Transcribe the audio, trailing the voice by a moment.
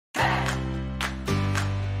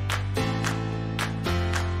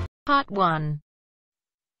Part 1.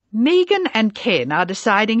 Megan and Ken are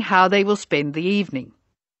deciding how they will spend the evening.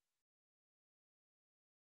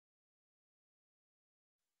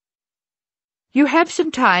 You have some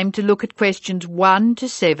time to look at questions 1 to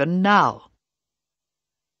 7 now.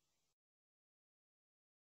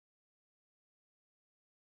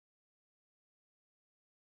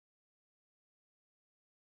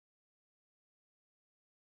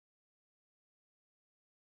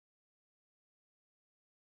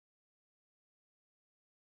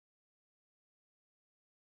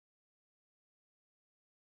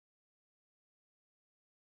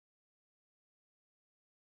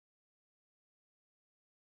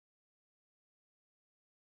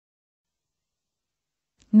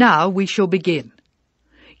 Now we shall begin.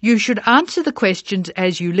 You should answer the questions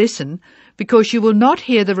as you listen, because you will not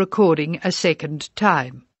hear the recording a second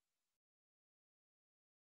time.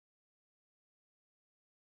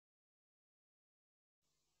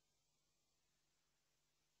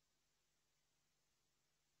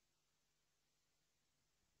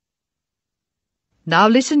 Now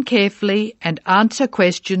listen carefully and answer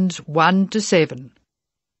questions 1 to 7.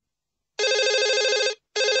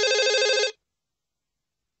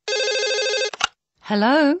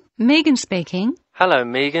 Hello, Megan speaking. Hello,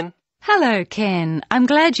 Megan. Hello, Ken. I'm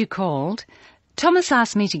glad you called. Thomas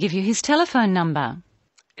asked me to give you his telephone number.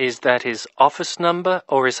 Is that his office number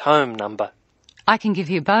or his home number? I can give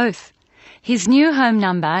you both. His new home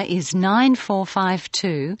number is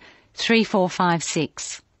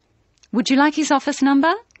 9452-3456. Would you like his office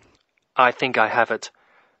number? I think I have it.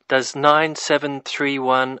 Does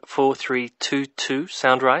 97314322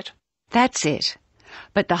 sound right? That's it.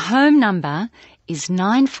 But the home number is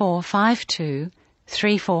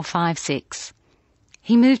 9452-3456.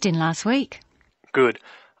 He moved in last week. Good.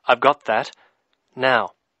 I've got that.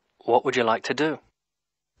 Now, what would you like to do?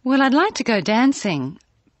 Well, I'd like to go dancing,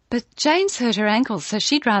 but Jane's hurt her ankle, so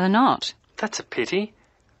she'd rather not. That's a pity.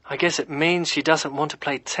 I guess it means she doesn't want to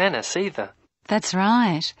play tennis either. That's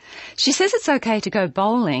right. She says it's okay to go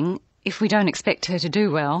bowling if we don't expect her to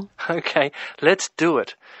do well. Okay, let's do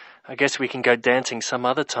it. I guess we can go dancing some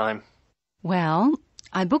other time. Well,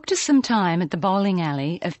 I booked us some time at the bowling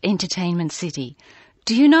alley of Entertainment City.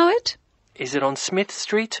 Do you know it? Is it on Smith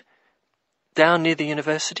Street? Down near the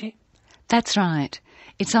university? That's right.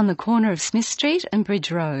 It's on the corner of Smith Street and Bridge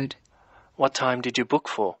Road. What time did you book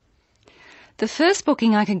for? The first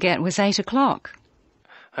booking I could get was 8 o'clock.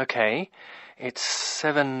 Okay, it's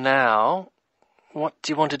 7 now. What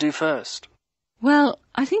do you want to do first? Well,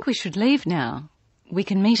 I think we should leave now. We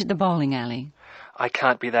can meet at the bowling alley. I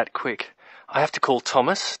can't be that quick. I have to call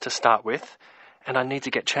Thomas to start with, and I need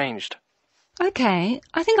to get changed. Okay,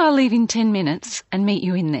 I think I'll leave in 10 minutes and meet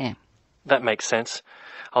you in there. That makes sense.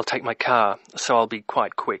 I'll take my car, so I'll be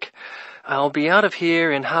quite quick. I'll be out of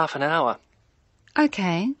here in half an hour.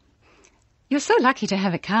 Okay. You're so lucky to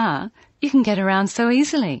have a car. You can get around so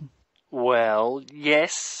easily. Well,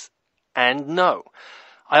 yes and no.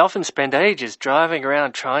 I often spend ages driving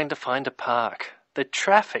around trying to find a park. The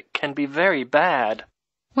traffic can be very bad.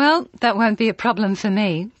 Well, that won't be a problem for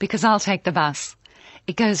me, because I'll take the bus.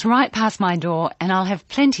 It goes right past my door, and I'll have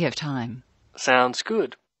plenty of time. Sounds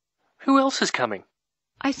good. Who else is coming?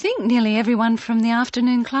 I think nearly everyone from the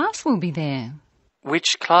afternoon class will be there.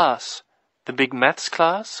 Which class? The big maths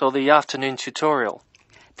class or the afternoon tutorial?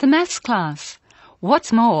 The maths class.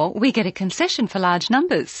 What's more, we get a concession for large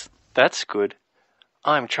numbers. That's good.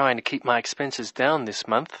 I'm trying to keep my expenses down this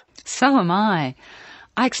month. So am I.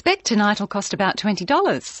 I expect tonight will cost about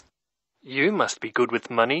 $20. You must be good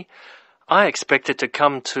with money. I expect it to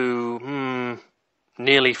come to,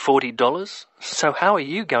 nearly $40. So how are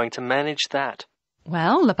you going to manage that?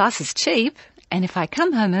 Well, the bus is cheap, and if I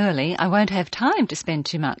come home early, I won't have time to spend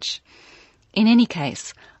too much. In any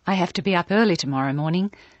case, I have to be up early tomorrow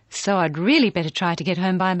morning, so I'd really better try to get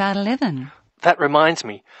home by about 11. That reminds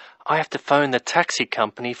me, I have to phone the taxi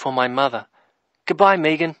company for my mother. Goodbye,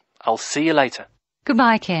 Megan. I'll see you later.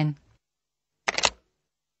 Goodbye, Ken.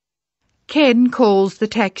 Ken calls the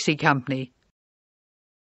taxi company.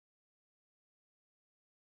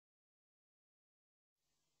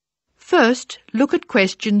 First, look at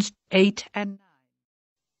questions 8 and 9.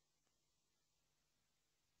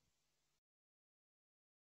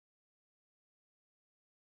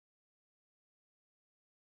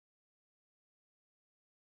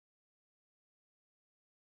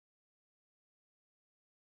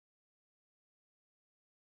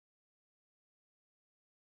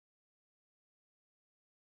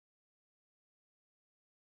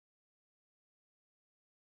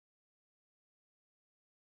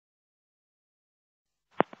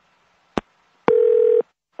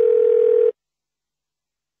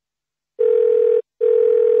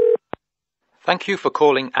 Thank you for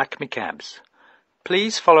calling Acme Cabs.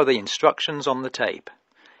 Please follow the instructions on the tape.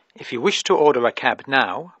 If you wish to order a cab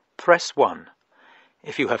now, press 1.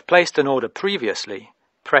 If you have placed an order previously,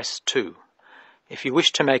 press 2. If you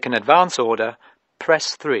wish to make an advance order,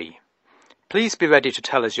 press 3. Please be ready to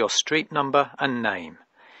tell us your street number and name.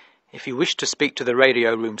 If you wish to speak to the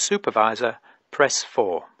radio room supervisor, press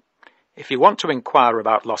 4. If you want to inquire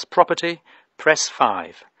about lost property, press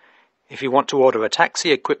 5. If you want to order a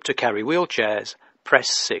taxi equipped to carry wheelchairs, press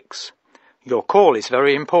 6. Your call is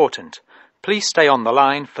very important. Please stay on the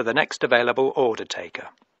line for the next available order taker.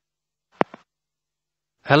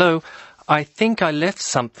 Hello, I think I left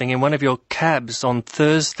something in one of your cabs on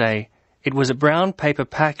Thursday. It was a brown paper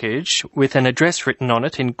package with an address written on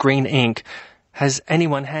it in green ink. Has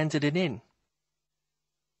anyone handed it in?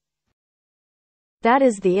 That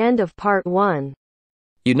is the end of part 1.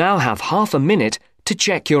 You now have half a minute to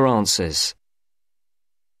check your answers.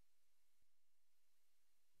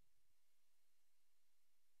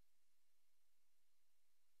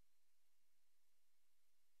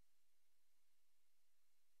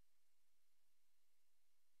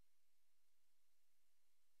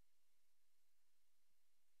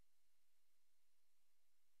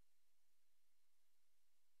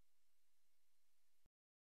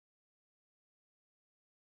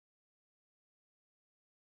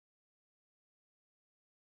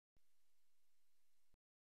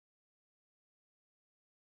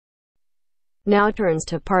 Now turns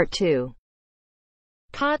to part 2.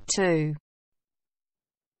 Part 2.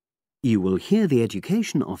 You will hear the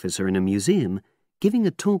education officer in a museum giving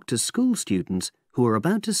a talk to school students who are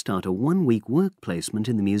about to start a 1-week work placement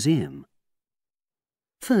in the museum.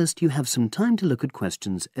 First, you have some time to look at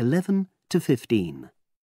questions 11 to 15.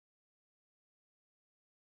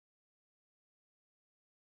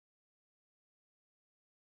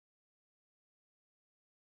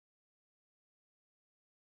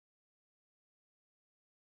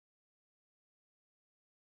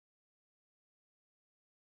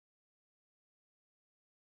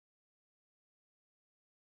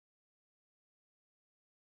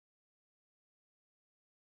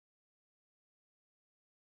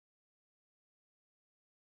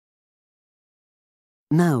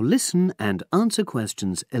 Now listen and answer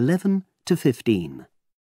questions 11 to 15.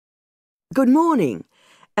 Good morning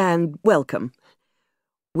and welcome.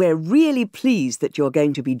 We're really pleased that you're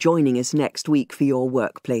going to be joining us next week for your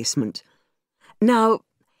work placement. Now,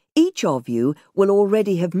 each of you will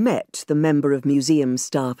already have met the member of museum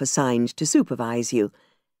staff assigned to supervise you.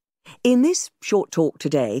 In this short talk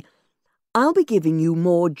today, I'll be giving you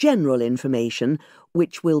more general information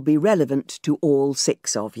which will be relevant to all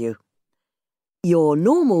 6 of you. Your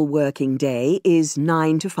normal working day is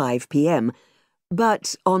 9 to 5 p.m,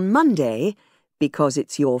 but on Monday, because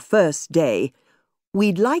it's your first day,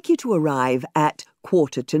 we'd like you to arrive at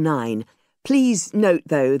 9:15. Please note,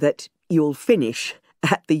 though, that you'll finish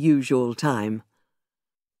at the usual time.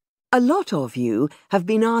 A lot of you have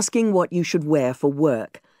been asking what you should wear for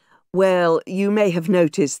work. Well, you may have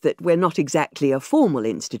noticed that we're not exactly a formal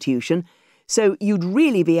institution, so you'd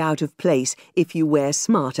really be out of place if you wear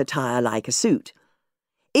smart attire like a suit.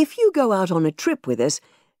 If you go out on a trip with us,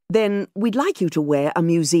 then we'd like you to wear a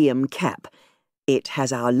museum cap. It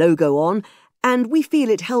has our logo on, and we feel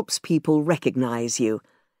it helps people recognise you.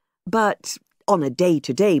 But on a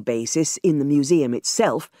day-to-day basis in the museum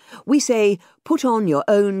itself, we say put on your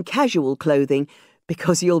own casual clothing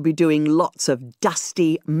because you'll be doing lots of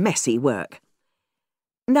dusty, messy work.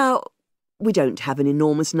 Now, we don't have an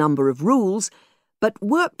enormous number of rules, but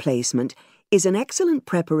work placement is an excellent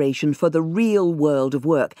preparation for the real world of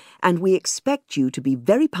work, and we expect you to be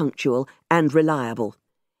very punctual and reliable.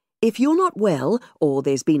 If you're not well, or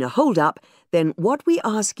there's been a hold-up, then what we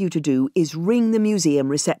ask you to do is ring the museum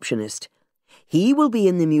receptionist. He will be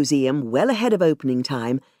in the museum well ahead of opening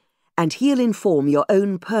time, and he'll inform your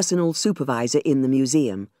own personal supervisor in the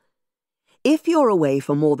museum. If you're away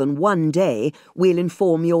for more than 1 day, we'll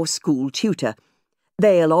inform your school tutor.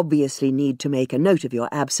 They'll obviously need to make a note of your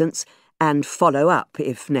absence and follow up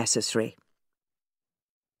if necessary.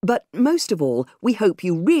 But most of all, we hope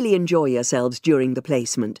you really enjoy yourselves during the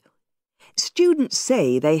placement. Students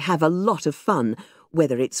say they have a lot of fun,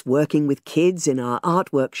 whether it's working with kids in our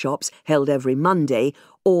art workshops held every Monday,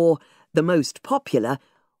 or, the most popular,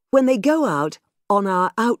 when they go out on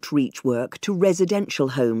our outreach work to residential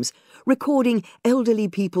homes, recording elderly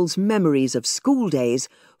people's memories of school days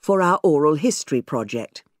for our oral history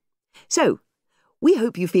project. So, we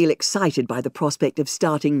hope you feel excited by the prospect of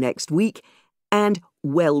starting next week and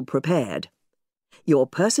well prepared. Your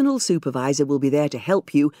personal supervisor will be there to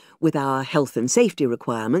help you with our health and safety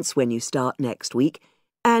requirements when you start next week,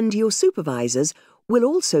 And your supervisors will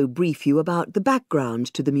also brief you about the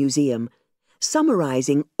background to the museum,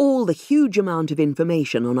 summarising all the huge amount of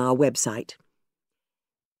information on our website.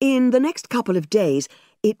 In the next couple of days,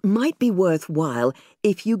 it might be worthwhile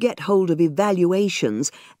if you get hold of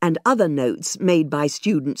evaluations and other notes made by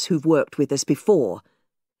students who've worked with us before.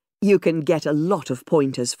 You can get a lot of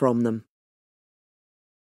pointers from them.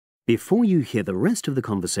 Before you hear the rest of the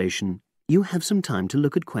conversation, you have some time to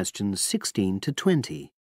look at questions 16 to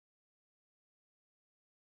 20.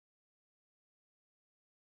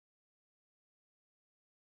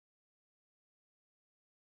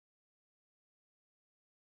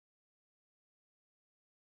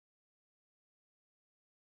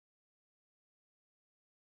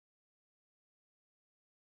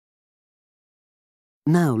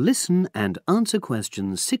 Now listen and answer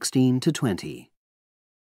questions 16 to 20.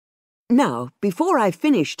 Now, before I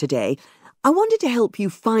finish today, I wanted to help you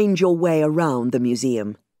find your way around the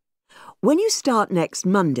museum. When you start next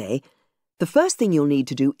Monday, the first thing you'll need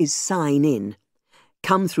to do is sign in.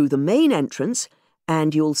 Come through the main entrance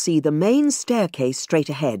and you'll see the main staircase straight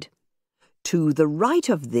ahead. To the right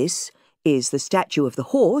of this is the statue of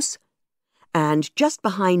the horse, and just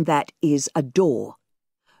behind that is a door.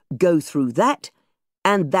 Go through that,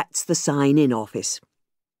 and that's the sign-in office.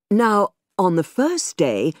 Now, on the first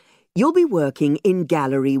day, you'll be working in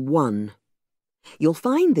Gallery 1. You'll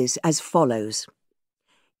find this as follows.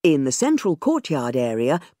 In the central courtyard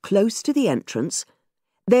area, close to the entrance,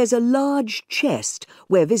 there's a large chest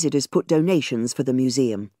where visitors put donations for the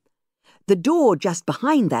museum. The door just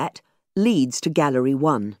behind that leads to Gallery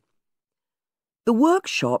 1. The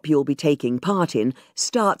workshop you'll be taking part in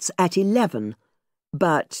starts at 11,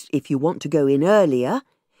 but if you want to go in earlier,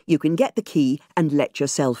 you can get the key and let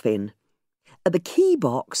yourself in. The key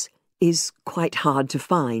box is quite hard to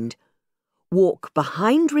find. Walk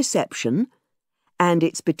behind reception, and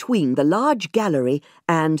it's between the large gallery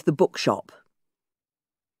and the bookshop.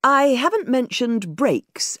 I haven't mentioned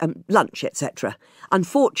breaks, lunch, etc.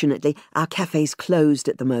 Unfortunately, our cafe's closed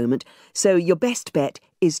at the moment, so your best bet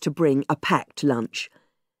is to bring a packed lunch.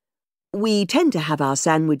 We tend to have our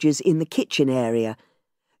sandwiches in the kitchen area.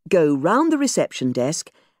 Go round the reception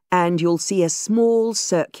desk and you'll see a small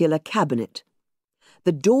circular cabinet.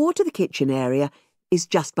 The door to the kitchen area is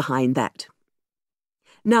just behind that.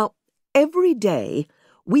 Now, every day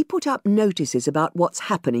we put up notices about what's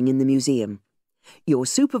happening in the museum. Your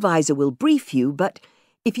supervisor will brief you, but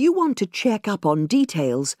if you want to check up on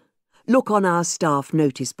details, look on our staff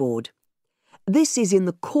notice board. This is in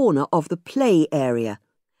the corner of the play area,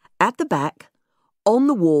 at the back, on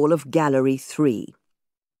the wall of Gallery 3.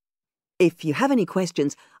 If you have any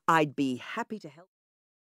questions, I'd be happy to help.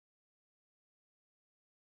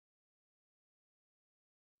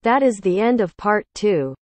 That is the end of part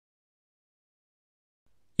 2.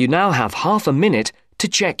 You now have half a minute to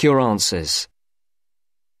check your answers.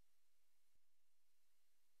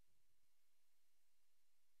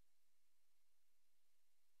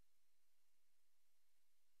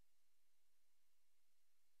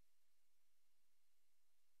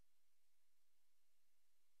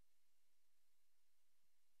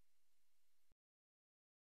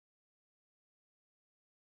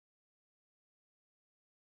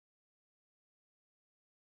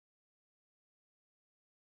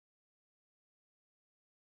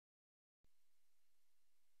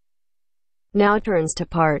 Now turns to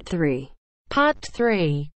part 3. Part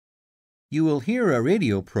 3. You will hear a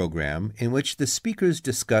radio program in which the speakers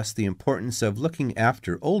discuss the importance of looking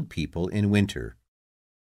after old people in winter.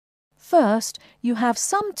 First, you have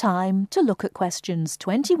some time to look at questions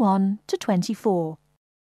 21 to 24.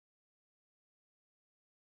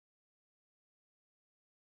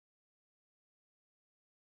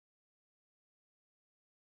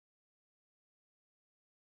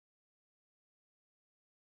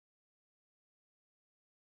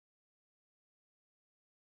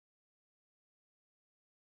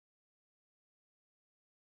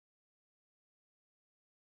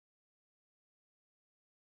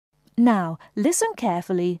 Now, listen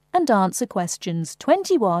carefully and answer questions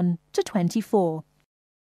 21 to 24.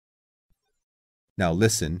 Now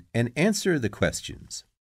listen and answer the questions.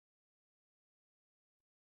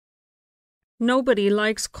 Nobody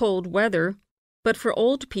likes cold weather, but for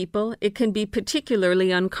old people it can be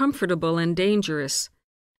particularly uncomfortable and dangerous.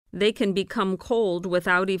 They can become cold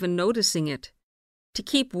without even noticing it. To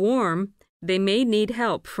keep warm, they may need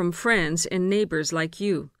help from friends and neighbors like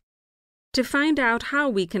you. To find out how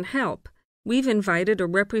we can help, we've invited a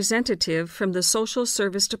representative from the Social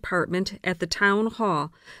Service Department at the Town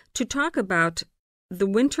Hall to talk about the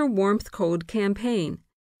Winter Warmth Code campaign.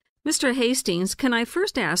 Mr. Hastings, can I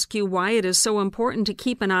first ask you why it is so important to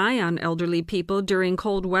keep an eye on elderly people during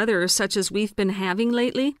cold weather such as we've been having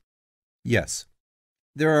lately? Yes.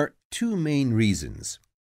 There are two main reasons.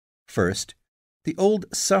 First, the old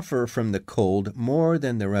suffer from the cold more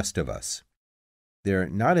than the rest of us. They're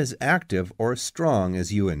not as active or strong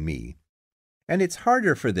as you and me, and it's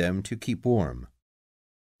harder for them to keep warm.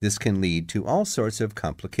 This can lead to all sorts of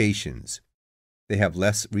complications. They have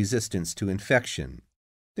less resistance to infection.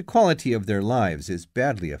 The quality of their lives is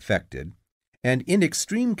badly affected, and in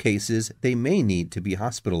extreme cases, they may need to be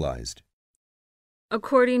hospitalized.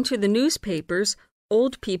 According to the newspapers,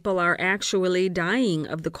 old people are actually dying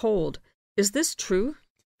of the cold. Is this true?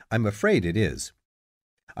 I'm afraid it is.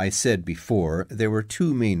 I said before there were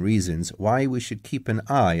two main reasons why we should keep an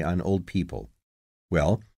eye on old people.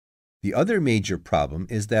 Well, the other major problem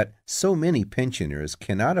is that so many pensioners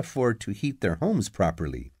cannot afford to heat their homes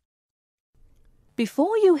properly.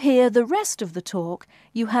 Before you hear the rest of the talk,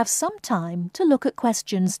 you have some time to look at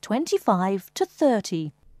questions 25 to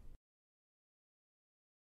 30.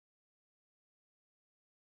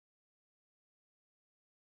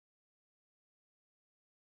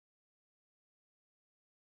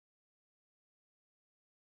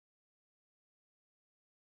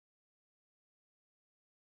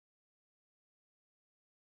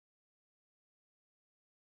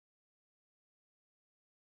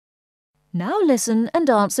 Now listen and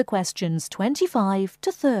answer questions 25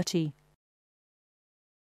 to 30.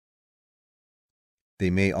 They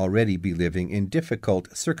may already be living in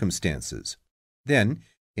difficult circumstances. Then,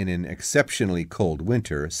 in an exceptionally cold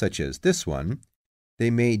winter such as this one, they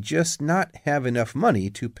may just not have enough money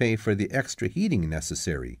to pay for the extra heating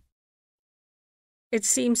necessary. It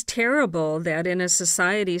seems terrible that in a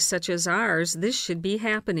society such as ours, this should be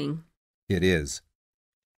happening. It is.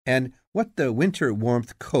 And what the Winter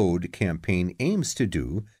Warmth Code campaign aims to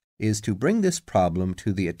do is to bring this problem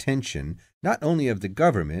to the attention not only of the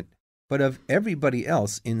government, but of everybody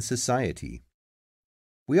else in society.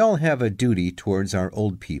 We all have a duty towards our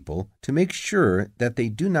old people to make sure that they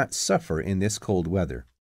do not suffer in this cold weather.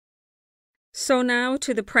 So now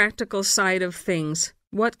to the practical side of things.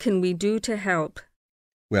 What can we do to help?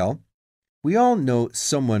 Well, we all know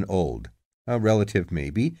someone old, a relative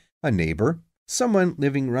maybe, a neighbor, someone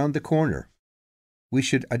living round the corner. We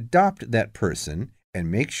should adopt that person and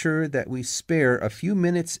make sure that we spare a few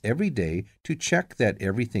minutes every day to check that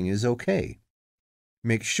everything is okay.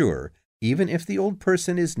 Make sure, even if the old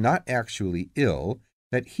person is not actually ill,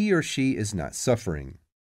 that he or she is not suffering.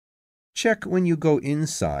 Check when you go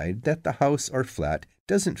inside that the house or flat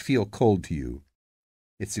doesn't feel cold to you.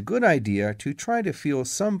 It's a good idea to try to feel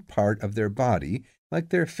some part of their body, like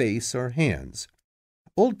their face or hands.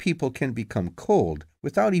 Old people can become cold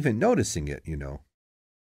without even noticing it, you know.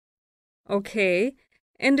 Okay.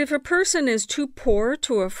 And if a person is too poor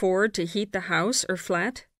to afford to heat the house or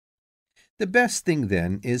flat? The best thing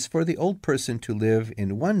then is for the old person to live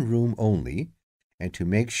in one room only and to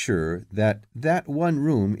make sure that that one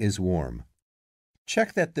room is warm.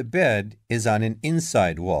 Check that the bed is on an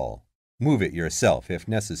inside wall. Move it yourself if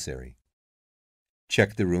necessary.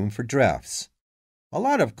 Check the room for drafts. A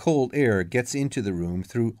lot of cold air gets into the room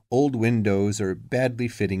through old windows or badly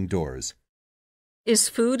fitting doors. Is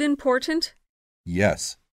food important?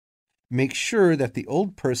 Yes. Make sure that the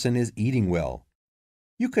old person is eating well.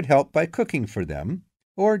 You could help by cooking for them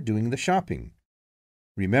or doing the shopping.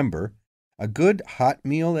 Remember, a good hot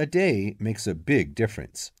meal a day makes a big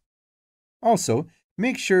difference. Also,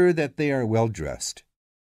 make sure that they are well dressed.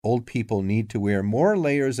 Old people need to wear more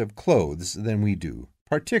layers of clothes than we do,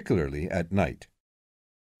 particularly at night.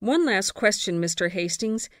 One last question, Mr.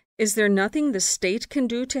 Hastings. Is there nothing the state can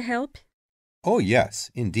do to help? Oh, yes,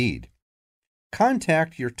 indeed.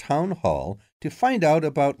 Contact your town hall to find out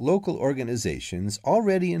about local organizations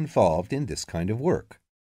already involved in this kind of work.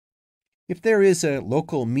 If there is a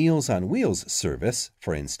local Meals on Wheels service,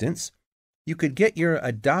 for instance, you could get your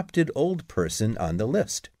adopted old person on the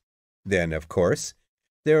list. Then, of course,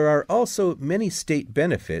 there are also many state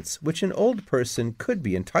benefits which an old person could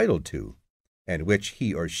be entitled to, and which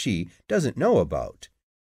he or she doesn't know about,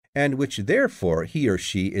 and which therefore he or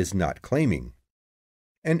she is not claiming.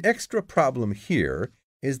 An extra problem here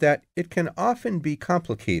is that it can often be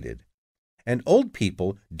complicated, and old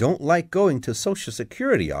people don't like going to Social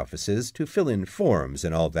Security offices to fill in forms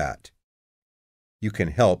and all that. You can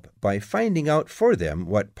help by finding out for them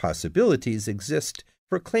what possibilities exist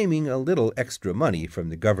for claiming a little extra money from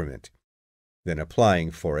the government, then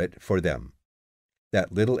applying for it for them.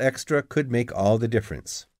 That little extra could make all the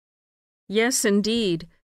difference. Yes, indeed.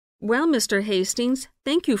 Well, Mr. Hastings,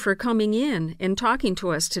 thank you for coming in and talking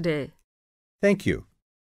to us today. Thank you.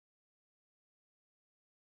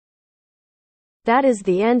 That is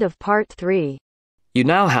the end of part 3. You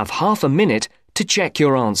now have half a minute to check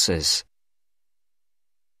your answers.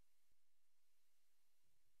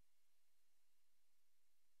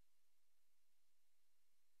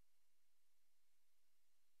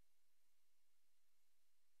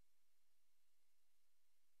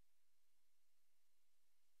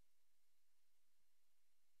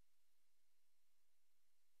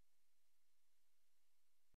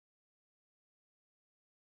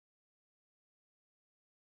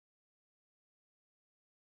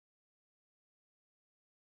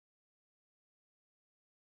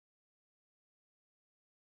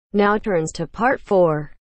 Now turns to part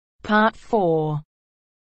 4. Part 4.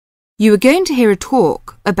 You are going to hear a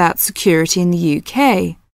talk about security in the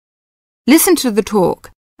UK. Listen to the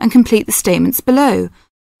talk and complete the statements below.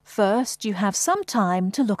 First, you have some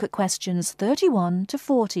time to look at questions 31 to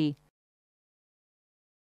 40.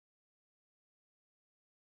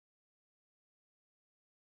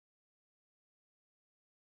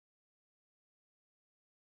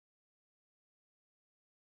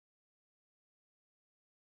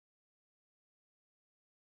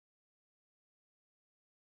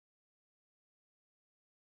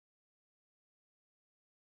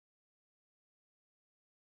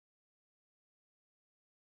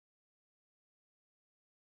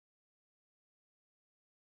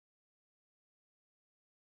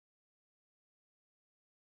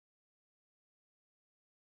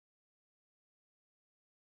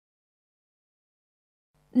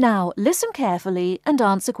 Now, listen carefully and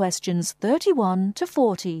answer questions 31 to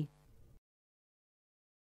 40.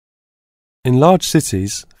 In large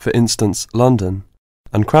cities, for instance London,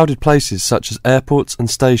 and crowded places such as airports and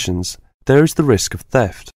stations, there is the risk of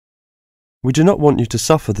theft. We do not want you to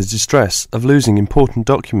suffer the distress of losing important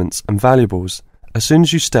documents and valuables as soon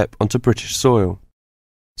as you step onto British soil.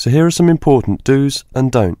 So here are some important do's and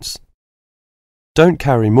don'ts. Don't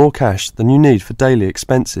carry more cash than you need for daily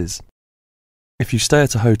expenses. If you stay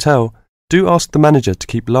at a hotel, do ask the manager to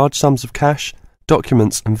keep large sums of cash,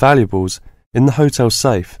 documents and valuables in the hotel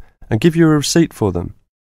safe and give you a receipt for them.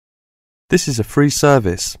 This is a free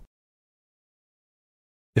service.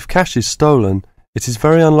 If cash is stolen, it is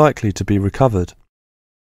very unlikely to be recovered.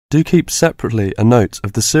 Do keep separately a note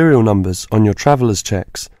of the serial numbers on your traveller's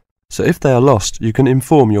checks, so if they are lost you can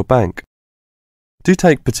inform your bank. Do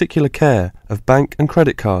take particular care of bank and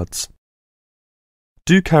credit cards.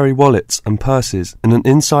 Do carry wallets and purses in an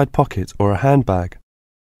inside pocket or a handbag.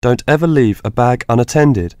 Don't ever leave a bag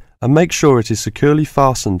unattended and make sure it is securely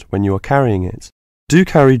fastened when you are carrying it. Do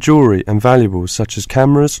carry jewellery and valuables such as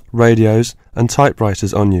cameras, radios and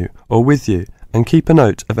typewriters on you or with you and keep a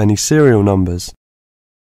note of any serial numbers.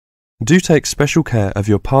 Do take special care of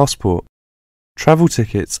your passport, travel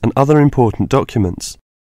tickets and other important documents.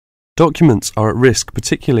 Documents are at risk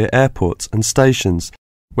particularly at airports and stations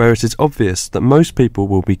where it is obvious that most people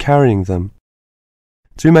will be carrying them.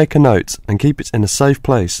 Do make a note and keep it in a safe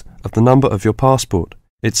place of the number of your passport,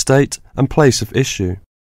 its date and place of issue.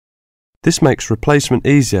 This makes replacement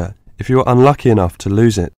easier if you are unlucky enough to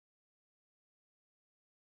lose it.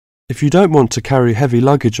 If you don't want to carry heavy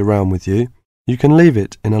luggage around with you, you can leave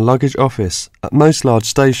it in a luggage office at most large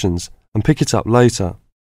stations and pick it up later.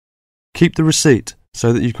 Keep the receipt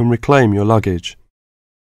so that you can reclaim your luggage.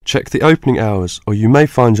 Check the opening hours or you may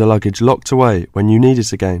find your luggage locked away when you need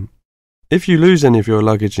it again. If you lose any of your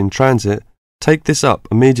luggage in transit, take this up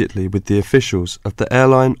immediately with the officials of the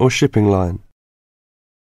airline or shipping line.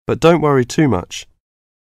 But don't worry too much.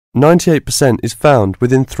 98% is found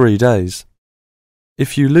within 3 days.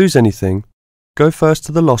 If you lose anything, go first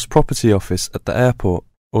to the lost property office at the airport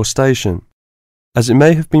or station, as it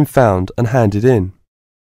may have been found and handed in.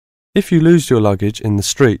 If you lose your luggage in the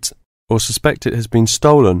street, or suspect it has been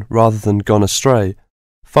stolen rather than gone astray,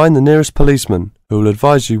 find the nearest policeman who will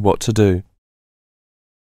advise you what to do.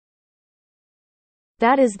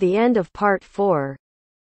 That is the end of part 4.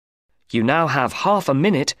 You now have half a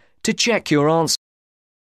minute to check your answers.